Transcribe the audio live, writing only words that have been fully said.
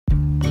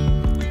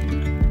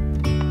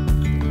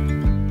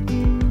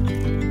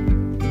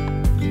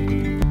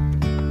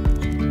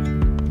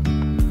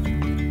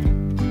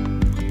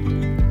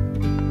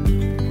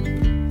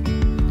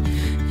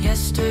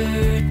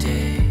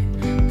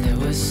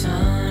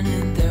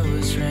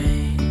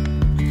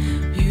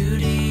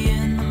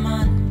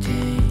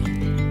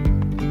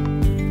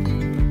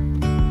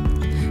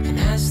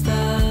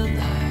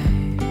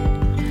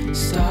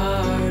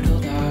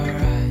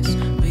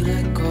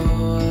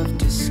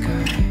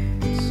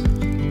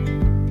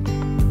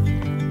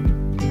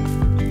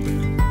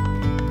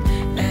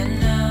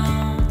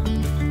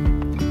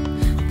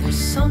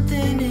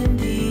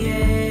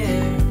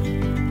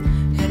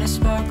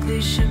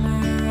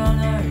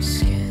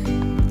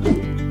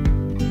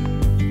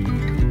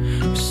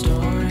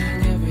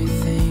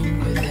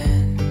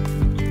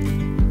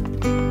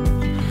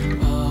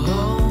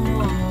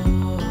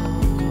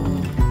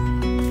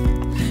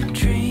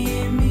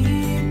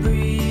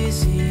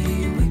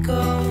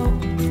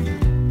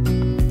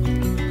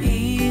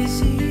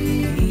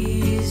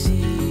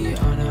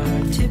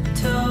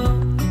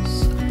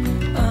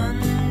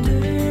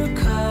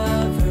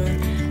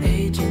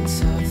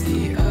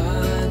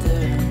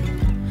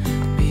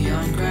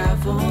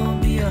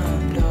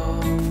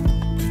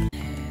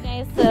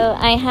So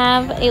I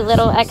have a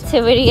little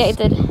activity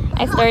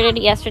I started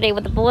yesterday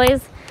with the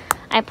boys.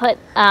 I put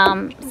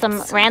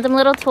some random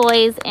little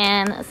toys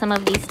in some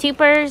of these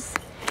tubers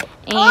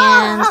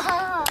and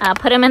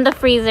put them in the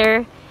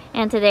freezer.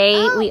 And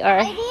today we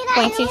are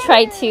going to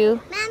try to...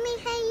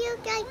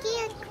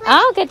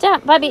 Oh, good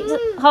job, Bobby.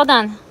 Hold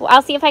on.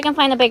 I'll see if I can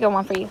find a bigger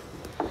one for you.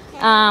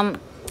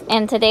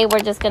 And today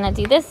we're just going to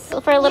do this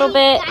for a little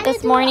bit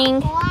this morning.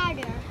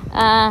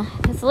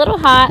 It's a little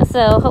hot,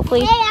 so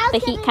hopefully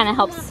the heat kind of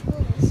helps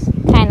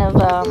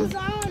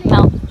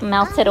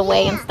melt it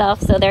away and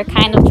stuff. So they're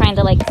kind of trying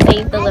to like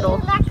save the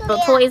little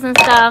toys and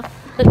stuff.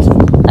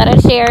 Thought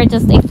I'd share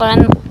just a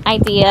fun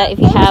idea if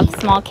you have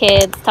small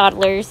kids,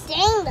 toddlers.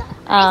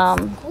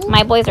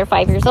 My boys are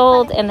 5 years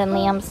old, and then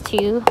Liam's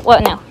 2.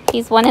 Well, no,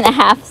 he's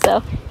 1.5,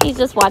 so he's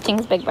just watching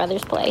his big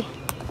brothers play.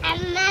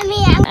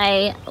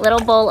 A little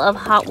bowl of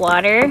hot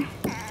water,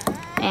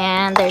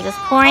 and they're just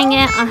pouring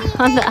it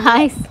on the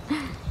ice.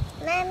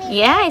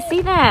 Yeah, I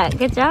see that.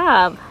 Good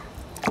job.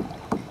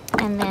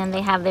 And then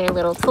they have their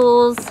little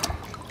tools.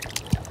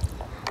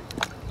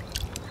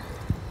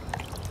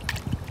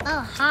 Oh,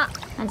 hot.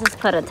 I just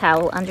put a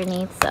towel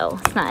underneath so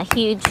it's not a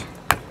huge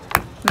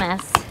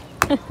mess.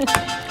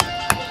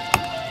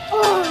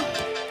 Oh.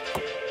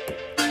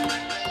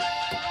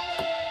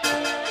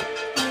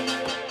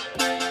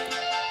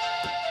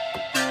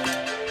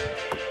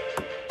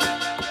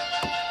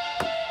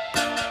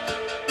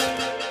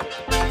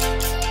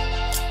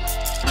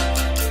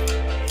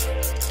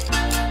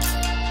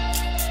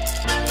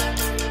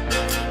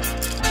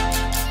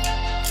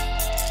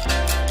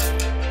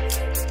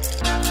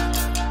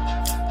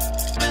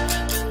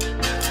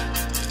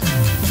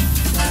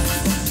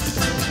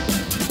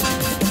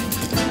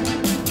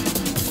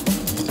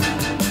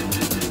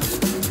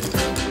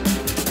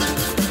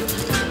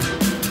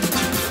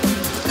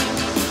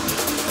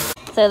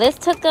 So this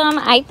took them,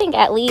 I think,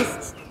 at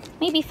least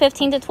maybe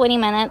 15 to 20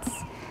 minutes.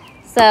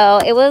 So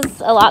it was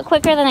a lot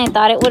quicker than I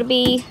thought it would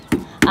be.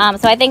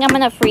 So I think I'm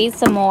going to freeze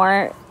some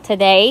more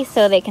today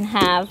so they can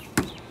have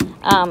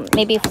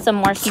maybe some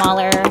more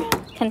smaller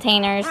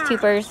containers,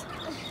 tubers.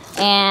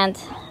 And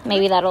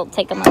maybe that'll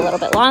take them a little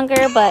bit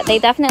longer. But they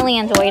definitely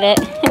enjoyed it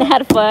and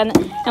had fun.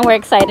 And we're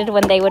excited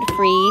when they would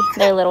free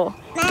their little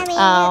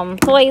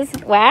toys.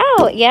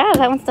 Wow, yeah,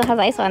 that one still has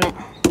ice on it.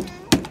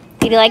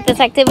 Did you like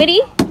this activity?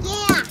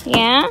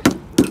 Yeah?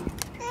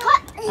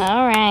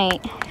 All right.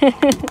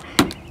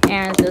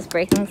 Aaron's just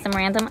breaking some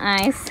random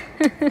ice.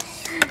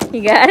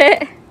 You got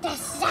it?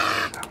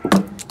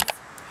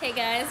 Hey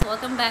guys,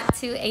 welcome back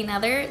to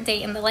another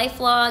day in the life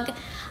vlog.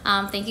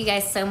 Thank you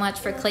guys so much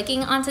for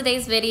clicking on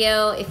today's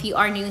video. If you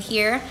are new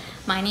here,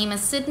 my name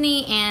is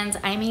Sydney and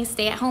I'm a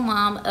stay-at-home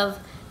mom of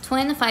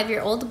twin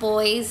 5-year-old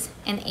boys,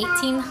 an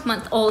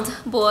 18-month-old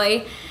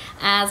boy,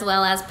 as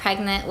well as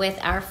pregnant with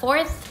our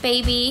 4th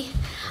baby.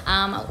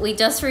 We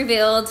just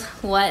revealed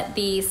what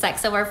the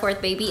sex of our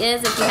 4th baby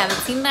is. If you haven't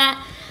seen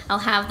that, I'll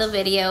have the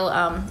video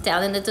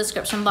down in the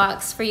description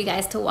box for you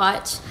guys to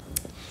watch.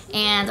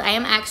 And I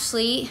am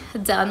actually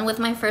done with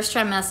my first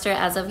trimester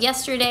as of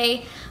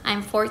yesterday.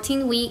 I'm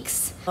 14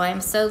 weeks. So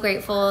I'm so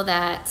grateful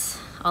that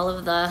all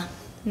of the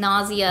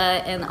nausea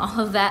and all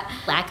of that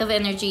lack of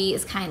energy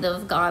is kind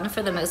of gone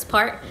for the most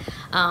part.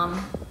 I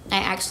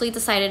actually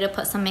decided to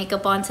put some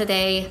makeup on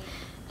today,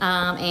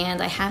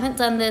 and I haven't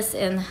done this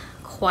in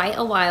quite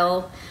a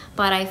while,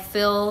 but I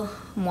feel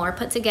more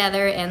put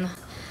together, and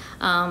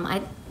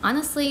I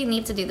honestly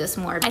need to do this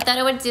more. I thought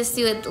I would just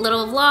do a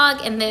little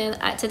vlog, and then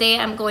today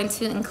I'm going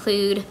to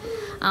include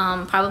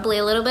probably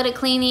a little bit of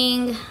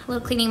cleaning, a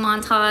little cleaning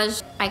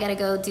montage. I gotta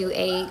go do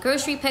a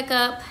grocery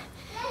pickup,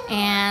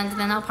 and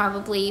then I'll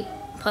probably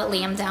put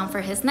Liam down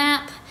for his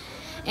nap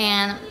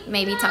and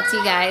maybe talk to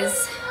you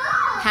guys,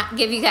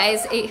 give you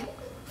guys a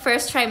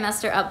first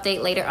trimester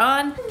update later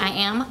on. I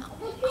am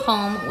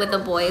home with the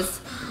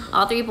boys,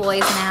 all 3 boys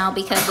now,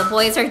 because the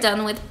boys are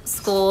done with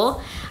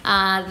school.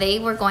 They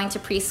were going to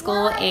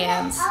preschool,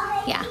 and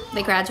yeah,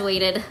 they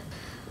graduated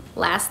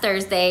last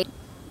Thursday.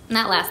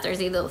 Not last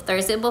Thursday, the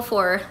Thursday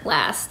before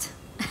last.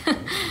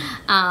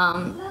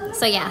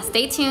 So yeah,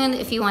 stay tuned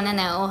if you want to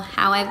know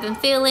how I've been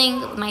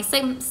feeling, my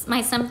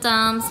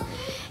symptoms,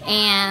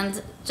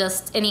 and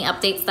just any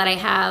updates that I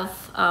have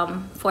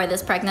for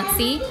this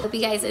pregnancy. Hope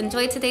you guys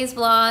enjoyed today's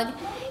vlog,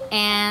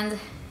 and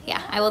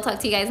yeah, I will talk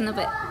to you guys in a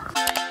bit.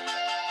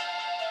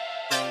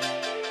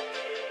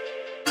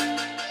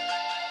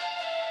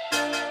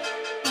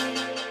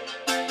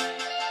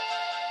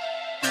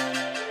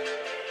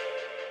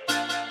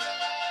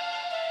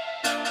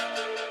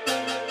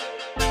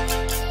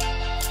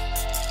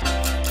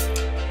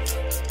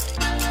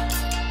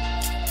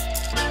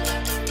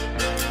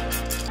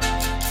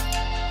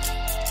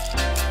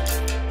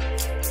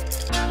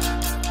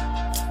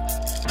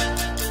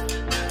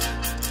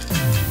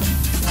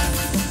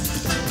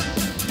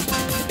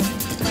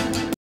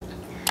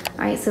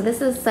 Alright, so this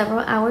is several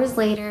hours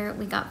later.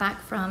 We got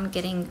back from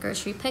getting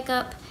grocery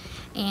pickup,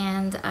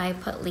 and I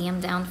put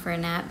Liam down for a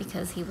nap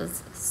because he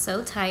was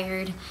so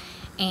tired.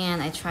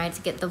 and I tried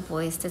to get the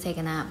boys to take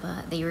a nap,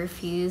 but they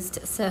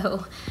refused.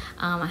 So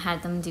I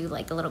had them do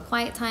like a little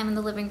quiet time in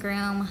the living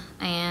room,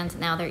 and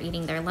now they're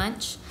eating their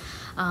lunch.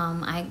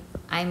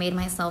 I made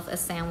myself a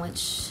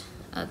sandwich,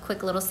 a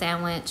quick little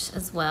sandwich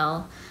as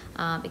well,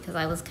 because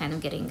I was kind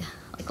of getting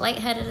like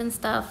lightheaded and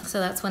stuff. So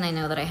that's when I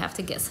know that I have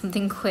to get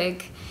something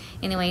quick.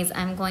 Anyways,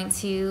 I'm going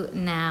to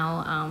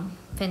now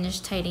finish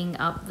tidying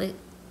up the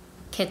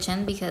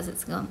kitchen because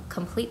it's a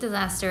complete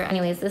disaster.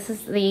 Anyways, this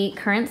is the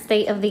current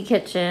state of the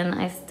kitchen.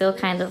 I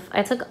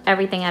took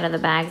everything out of the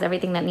bags,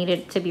 everything that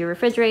needed to be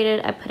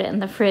refrigerated. I put it in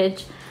the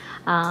fridge,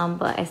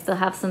 but I still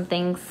have some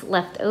things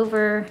left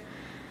over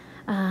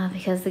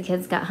because the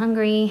kids got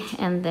hungry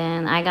and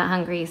then I got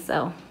hungry,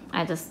 so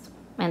I just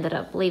ended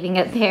up leaving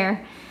it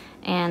there.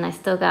 And I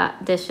still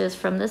got dishes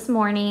from this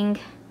morning,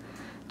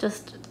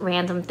 just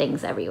random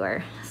things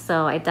everywhere.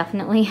 So I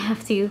definitely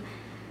have to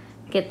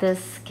get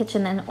this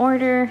kitchen in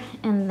order,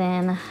 and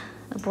then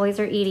the boys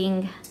are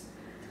eating.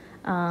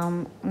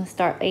 I'm gonna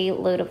start a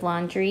load of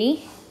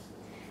laundry.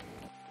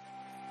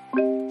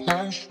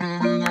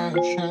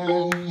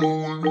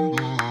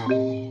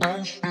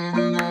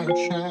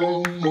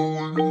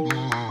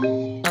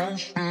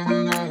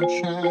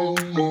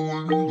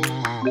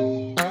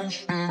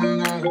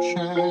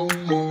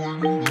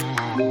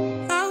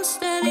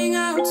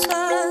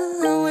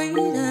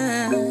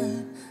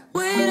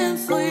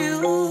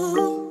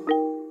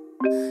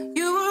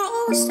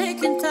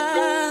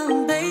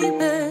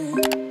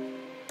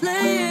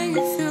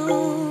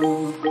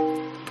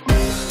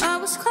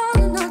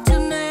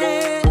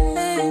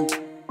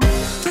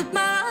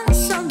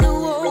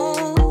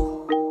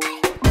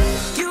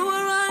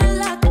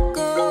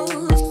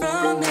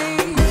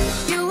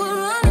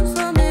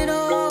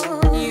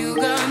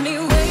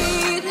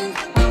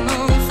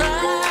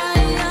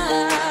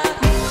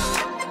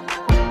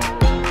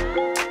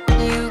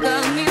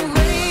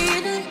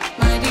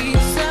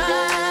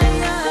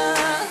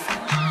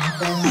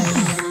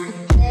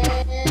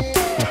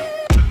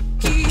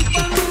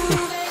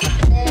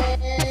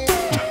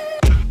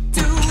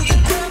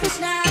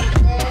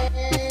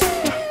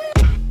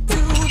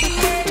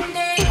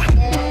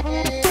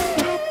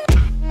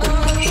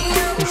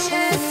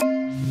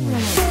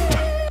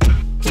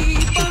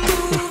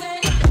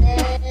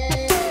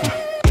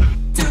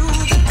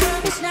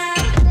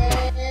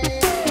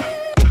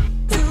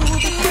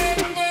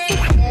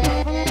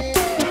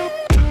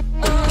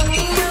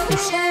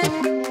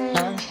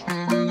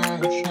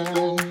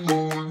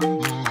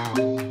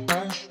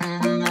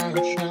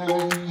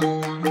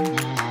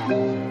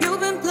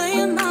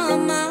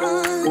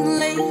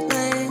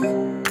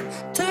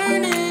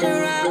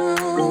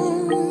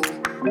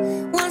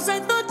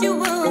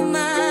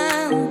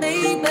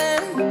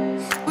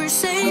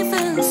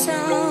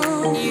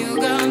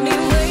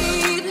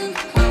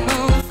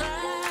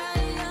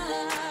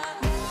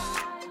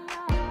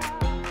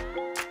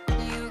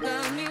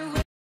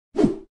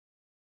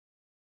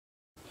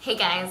 Hey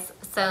guys,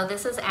 so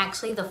this is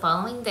actually the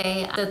following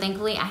day. So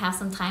thankfully I have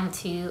some time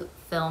to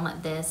film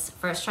this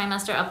first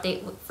trimester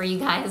update for you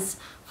guys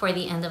for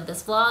the end of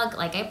this vlog.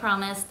 Like I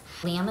promised,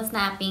 Liam is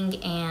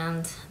napping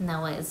and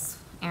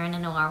Aaron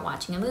and Noah are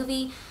watching a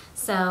movie.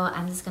 So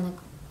I'm just gonna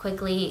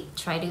quickly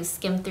try to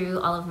skim through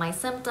all of my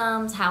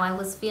symptoms, how I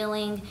was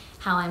feeling,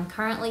 how I'm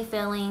currently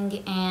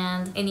feeling,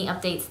 and any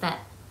updates that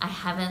I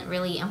haven't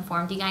really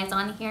informed you guys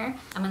on here.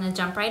 I'm gonna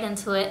jump right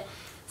into it.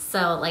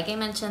 So like I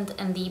mentioned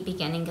in the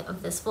beginning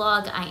of this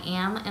vlog, I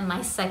am in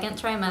my second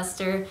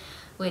trimester,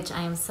 which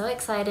I am so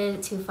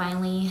excited to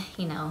finally,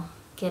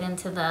 get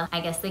into the,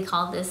 I guess they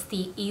call this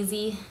the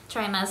easy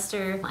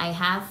trimester. I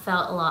have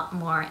felt a lot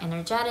more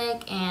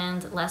energetic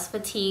and less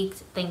fatigued,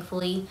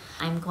 thankfully.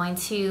 I'm going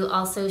to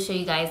also show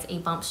you guys a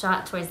bump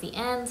shot towards the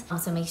end.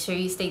 So make sure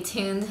you stay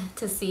tuned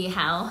to see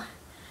how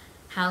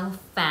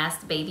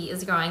fast baby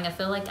is growing. I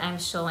feel like I'm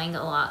showing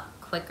a lot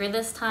quicker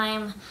this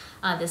time.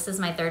 This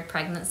is my third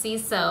pregnancy,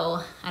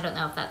 so I don't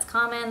know if that's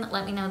common.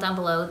 Let me know down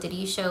below.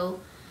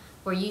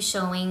 Were you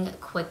showing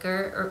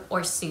quicker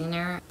or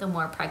sooner the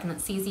more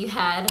pregnancies you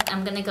had?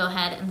 I'm gonna go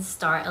ahead and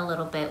start a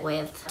little bit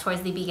with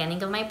towards the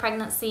beginning of my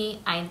pregnancy.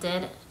 I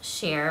did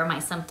share my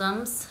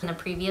symptoms in a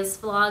previous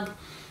vlog,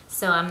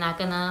 so I'm not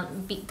gonna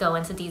go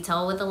into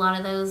detail with a lot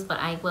of those, but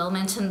I will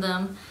mention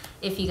them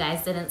if you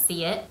guys didn't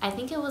see it. I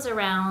think it was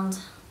around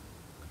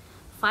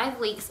 5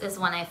 weeks is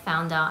when I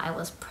found out I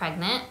was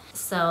pregnant,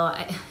 so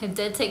it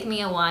did take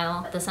me a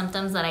while. The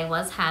symptoms that I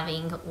was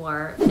having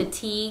were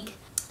fatigue.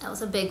 That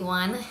was a big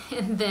one.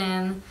 And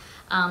then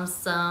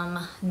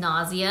some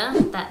nausea.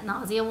 That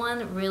nausea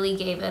one really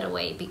gave it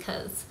away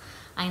because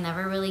I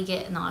never really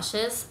get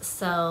nauseous.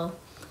 So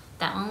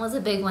that one was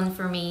a big one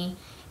for me.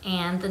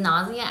 And the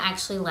nausea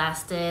actually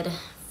lasted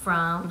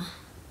from,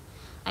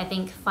 I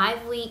think,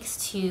 5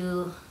 weeks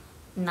to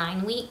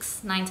 9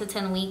 weeks. 9 to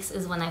 10 weeks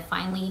is when I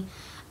finally,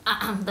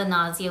 the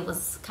nausea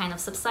was kind of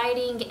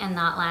subsiding and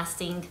not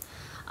lasting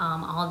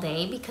all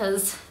day,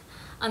 because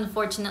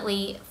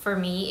unfortunately for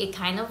me, it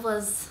kind of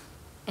was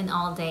an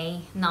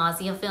all-day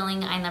nausea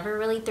feeling. I never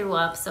really threw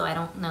up, so I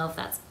don't know if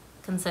that's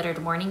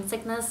considered morning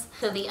sickness.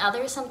 So the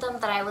other symptom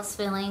that I was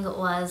feeling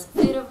was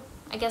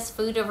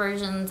food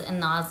aversions and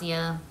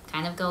nausea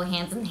kind of go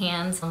hand in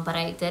hand, but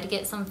I did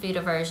get some food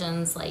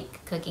aversions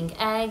like cooking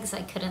eggs.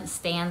 I couldn't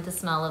stand the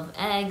smell of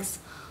eggs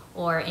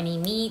or any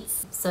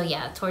meats. So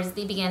yeah, towards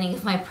the beginning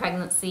of my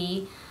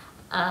pregnancy,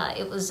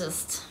 it was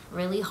just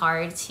really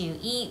hard to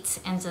eat,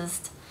 and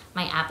just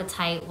my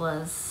appetite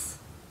was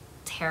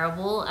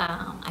terrible.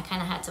 I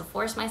kind of had to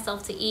force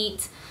myself to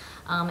eat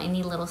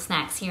any little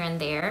snacks here and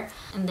there.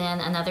 And then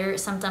another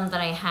symptom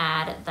that I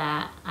had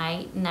that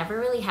I never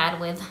really had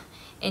with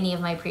any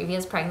of my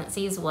previous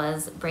pregnancies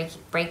was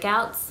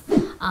breakouts.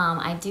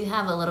 I do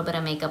have a little bit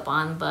of makeup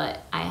on,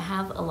 but I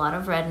have a lot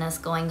of redness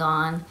going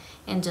on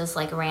and just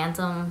like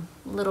random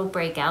little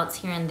breakouts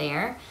here and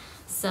there.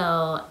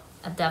 So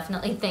I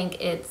definitely think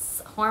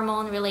it's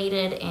hormone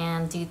related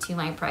and due to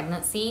my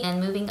pregnancy. And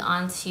moving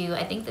on to,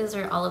 I think those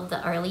are all of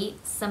the early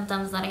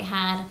symptoms that I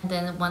had.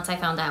 Then once I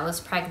found out I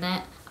was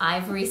pregnant,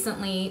 I've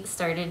recently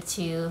started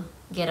to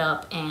get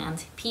up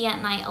and pee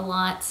at night a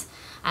lot,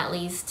 at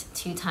least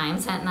 2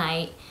 times at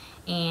night,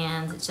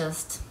 and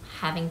just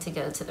having to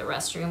go to the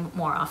restroom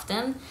more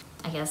often.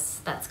 I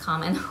guess that's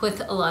common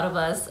with a lot of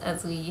us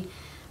as we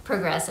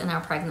progress in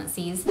our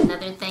pregnancies.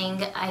 Another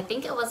thing, I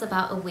think it was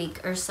about a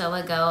week or so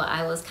ago,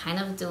 I was kind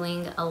of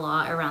doing a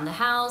lot around the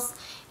house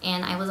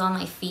and I was on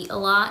my feet a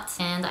lot,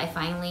 and I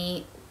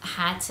finally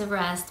had to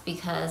rest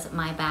because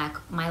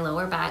my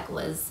lower back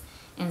was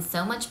in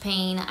so much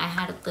pain. I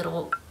had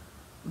little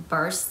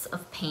bursts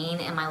of pain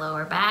in my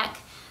lower back.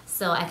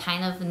 So I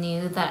kind of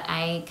knew that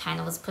I kind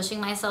of was pushing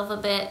myself a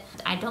bit.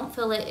 I don't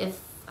feel it if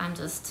I'm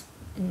just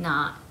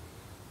not,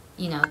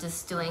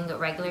 just doing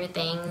regular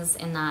things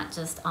and not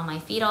just on my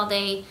feet all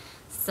day.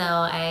 So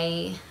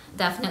I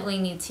definitely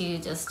need to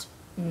just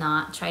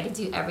not try to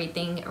do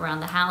everything around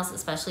the house,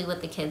 especially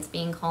with the kids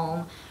being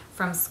home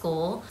from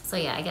school. So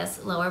yeah, I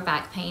guess lower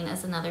back pain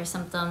is another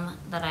symptom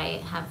that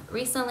I have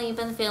recently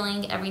been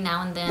feeling every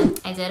now and then.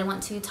 I did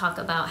want to talk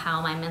about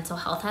how my mental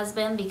health has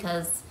been,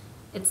 because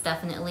it's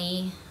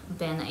definitely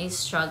been a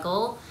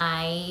struggle.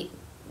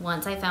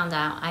 Once I found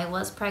out I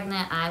was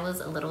pregnant, I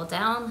was a little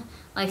down.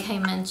 Like I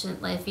mentioned,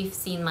 if you've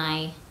seen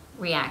my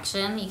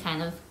reaction, you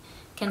kind of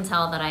can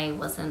tell that I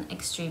wasn't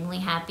extremely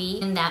happy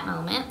in that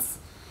moment.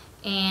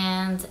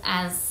 And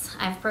as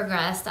I've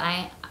progressed,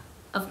 I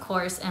of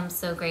course am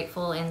so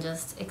grateful and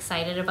just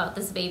excited about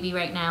this baby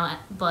right now,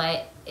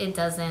 but it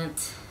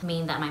doesn't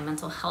mean that my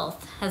mental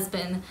health has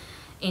been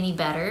any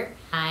better.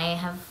 I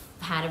have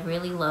had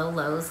really low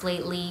lows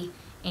lately,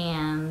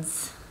 and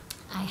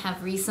I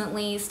have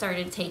recently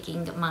started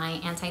taking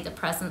my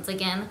antidepressants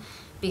again,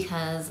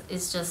 because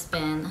it's just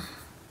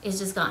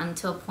gotten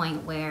to a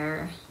point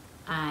where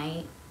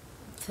I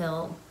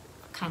feel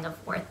kind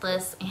of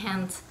worthless,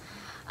 and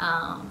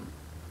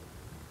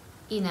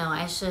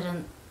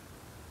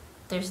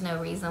there's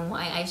no reason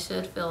why I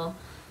should feel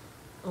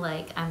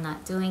like I'm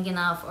not doing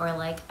enough, or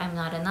like I'm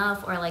not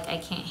enough, or like I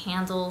can't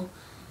handle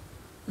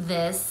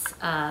this.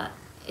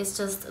 It's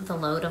just the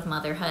load of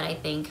motherhood, I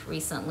think,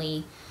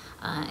 recently.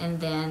 And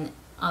then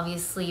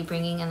obviously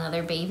bringing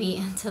another baby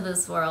into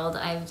this world,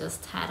 I've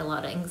just had a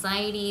lot of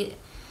anxiety.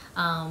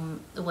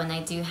 When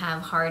I do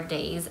have hard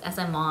days as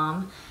a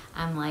mom,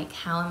 I'm like,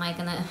 how am I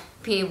gonna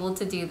be able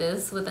to do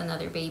this with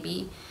another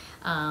baby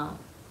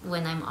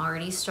when I'm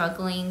already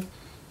struggling?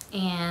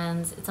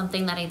 And it's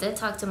something that I did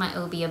talk to my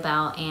OB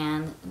about,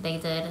 and they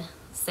did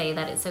say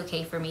that it's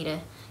okay for me to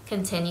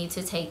continue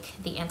to take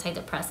the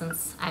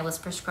antidepressants I was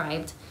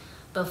prescribed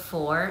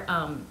before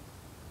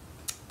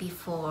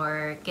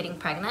getting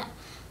pregnant.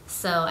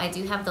 So I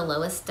do have the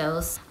lowest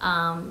dose,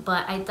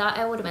 but I thought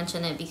I would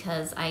mention it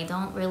because I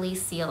don't really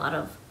see a lot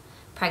of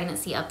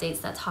pregnancy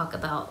updates that talk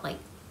about like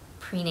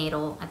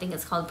prenatal, I think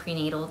it's called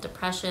prenatal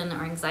depression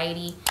or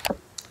anxiety.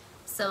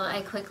 So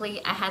I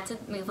had to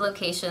move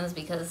locations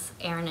because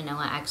Aaron and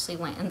Noah actually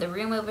went in the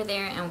room over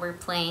there and we're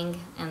playing,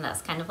 and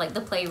that's kind of like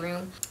the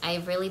playroom. I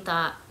really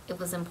thought it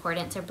was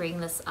important to bring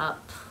this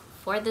up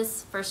for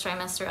this first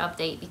trimester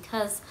update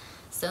because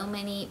so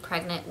many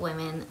pregnant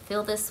women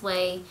feel this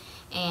way.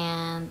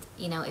 And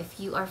if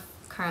you are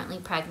currently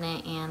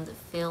pregnant and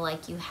feel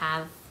like you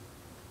have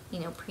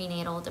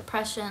prenatal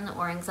depression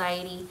or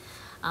anxiety,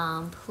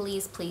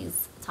 please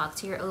talk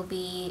to your OB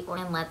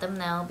and let them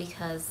know,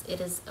 because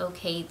it is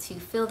okay to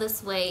feel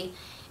this way,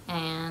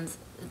 and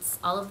it's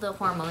all of the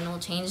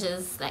hormonal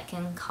changes that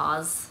can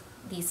cause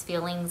these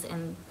feelings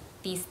and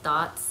these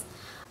thoughts,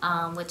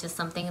 which is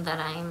something that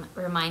I'm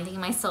reminding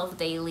myself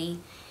daily,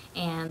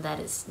 and that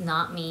it's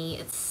not me.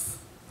 It's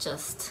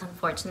just,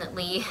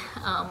 unfortunately,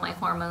 my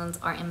hormones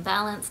are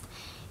imbalanced,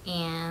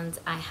 and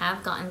I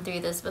have gotten through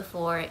this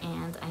before,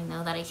 and I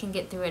know that I can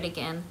get through it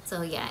again.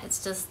 So yeah,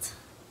 it's just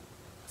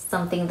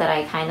something that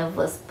I kind of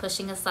was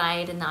pushing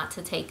aside and not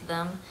to take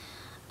them,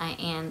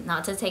 and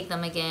not to take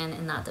them again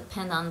and not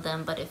depend on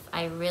them. But if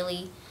I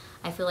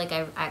feel like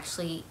I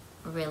actually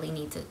really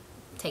need to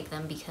take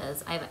them,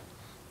 because I've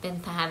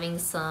been having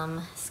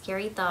some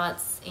scary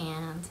thoughts,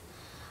 and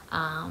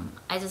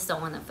I just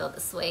don't want to feel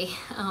this way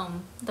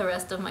the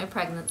rest of my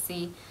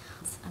pregnancy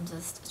I'm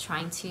just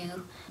trying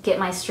to get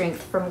my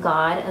strength from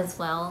God as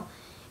well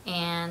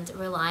and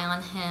rely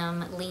on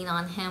Him, lean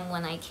on Him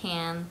when I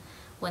can,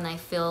 when I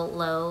feel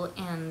low.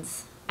 And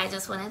I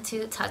just wanted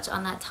to touch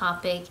on that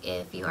topic.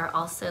 If you are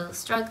also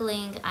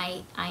struggling,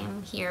 I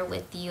am here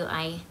with you.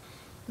 I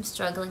am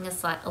struggling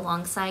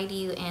alongside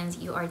you, and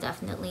you are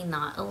definitely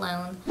not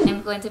alone.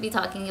 I'm going to be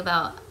talking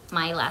about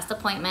my last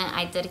appointment.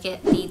 I did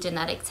get the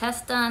genetic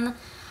test done,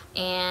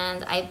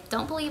 and I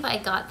don't believe I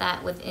got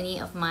that with any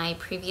of my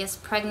previous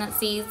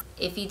pregnancies.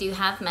 If you do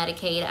have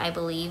Medicaid, I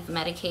believe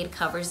Medicaid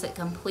covers it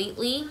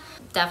completely.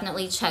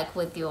 Definitely check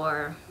with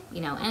your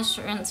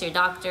insurance, your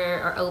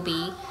doctor or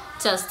OB,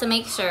 just to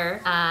make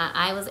sure.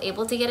 I was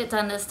able to get it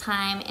done this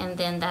time, and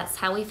then that's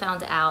how we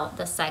found out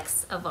the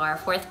sex of our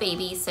fourth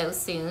baby so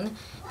soon,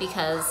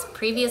 because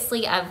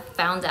previously I've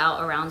found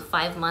out around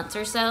 5 months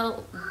or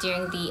so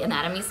during the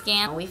anatomy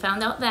scan. We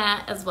found out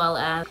that, as well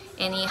as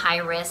any high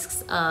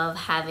risks of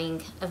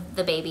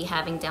the baby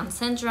having Down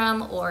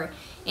syndrome or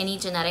any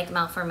genetic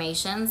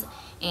malformations.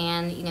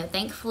 And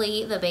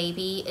thankfully the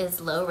baby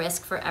is low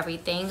risk for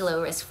everything,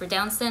 low risk for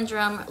Down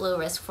syndrome, low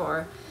risk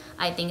for,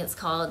 I think it's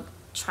called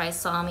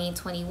trisomy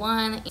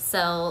 21.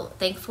 So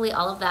thankfully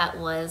all of that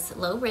was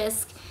low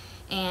risk,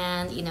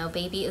 and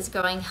baby is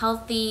growing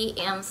healthy.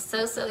 I'm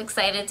so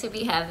excited to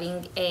be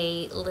having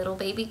a little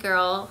baby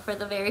girl for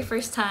the very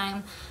first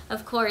time.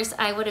 Of course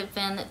I would have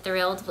been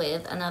thrilled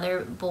with another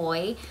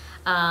boy,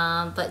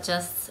 but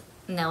just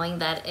knowing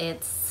that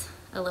it's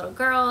a little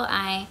girl,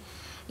 I'm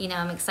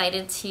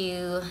excited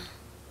to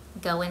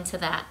go into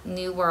that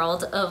new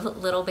world of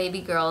little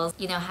baby girls.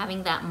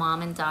 Having that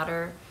mom and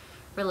daughter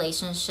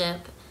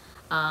relationship,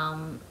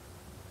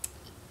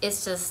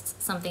 it's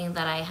just something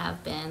that I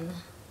have been,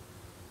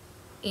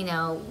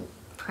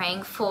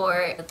 praying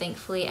for.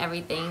 Thankfully,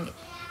 everything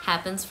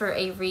happens for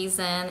a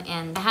reason,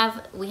 and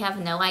we have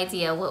no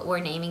idea what we're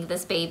naming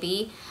this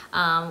baby.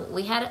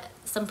 We had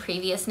some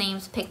previous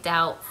names picked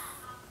out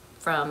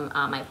from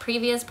my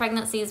previous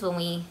pregnancies when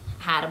we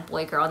had a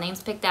boy-girl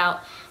names picked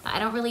out. I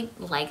don't really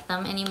like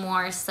them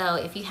anymore, so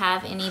if you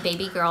have any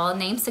baby girl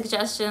name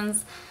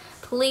suggestions,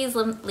 please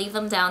leave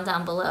them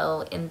down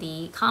below in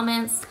the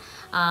comments.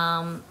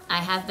 I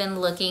have been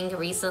looking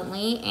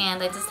recently,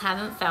 and I just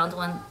haven't found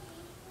one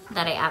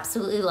that I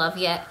absolutely love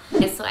yet.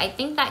 Okay, so I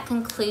think that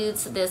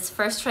concludes this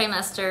first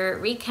trimester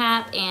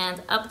recap and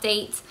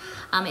update.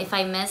 If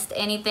I missed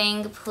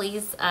anything,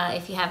 please,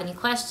 if you have any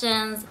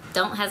questions,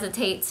 don't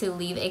hesitate to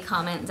leave a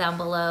comment down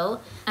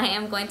below. I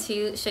am going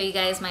to show you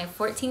guys my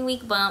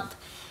 14-week bump.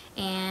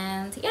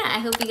 And yeah, I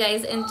hope you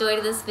guys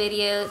enjoyed this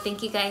video.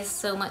 Thank you guys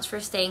so much for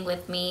staying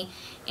with me,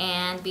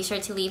 and be sure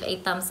to leave a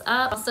thumbs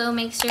up. Also,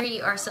 make sure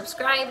you are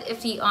subscribed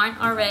if you aren't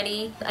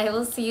already. I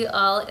will see you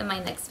all in my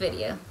next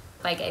video.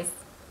 Bye guys.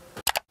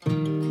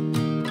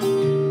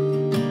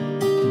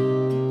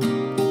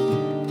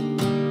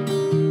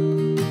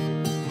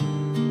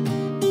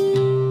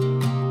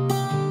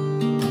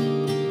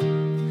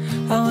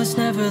 I was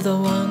never the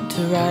one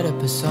to write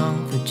up a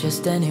song for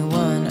just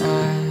anyone.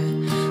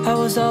 I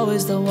was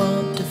always the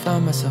one to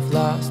find myself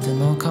lost in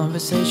long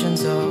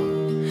conversations,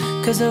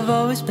 oh, 'cause I've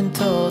always been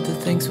told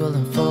that things will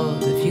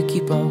unfold if you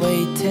keep on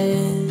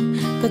waiting.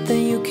 But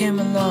then you came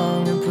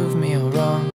along and proved me all wrong.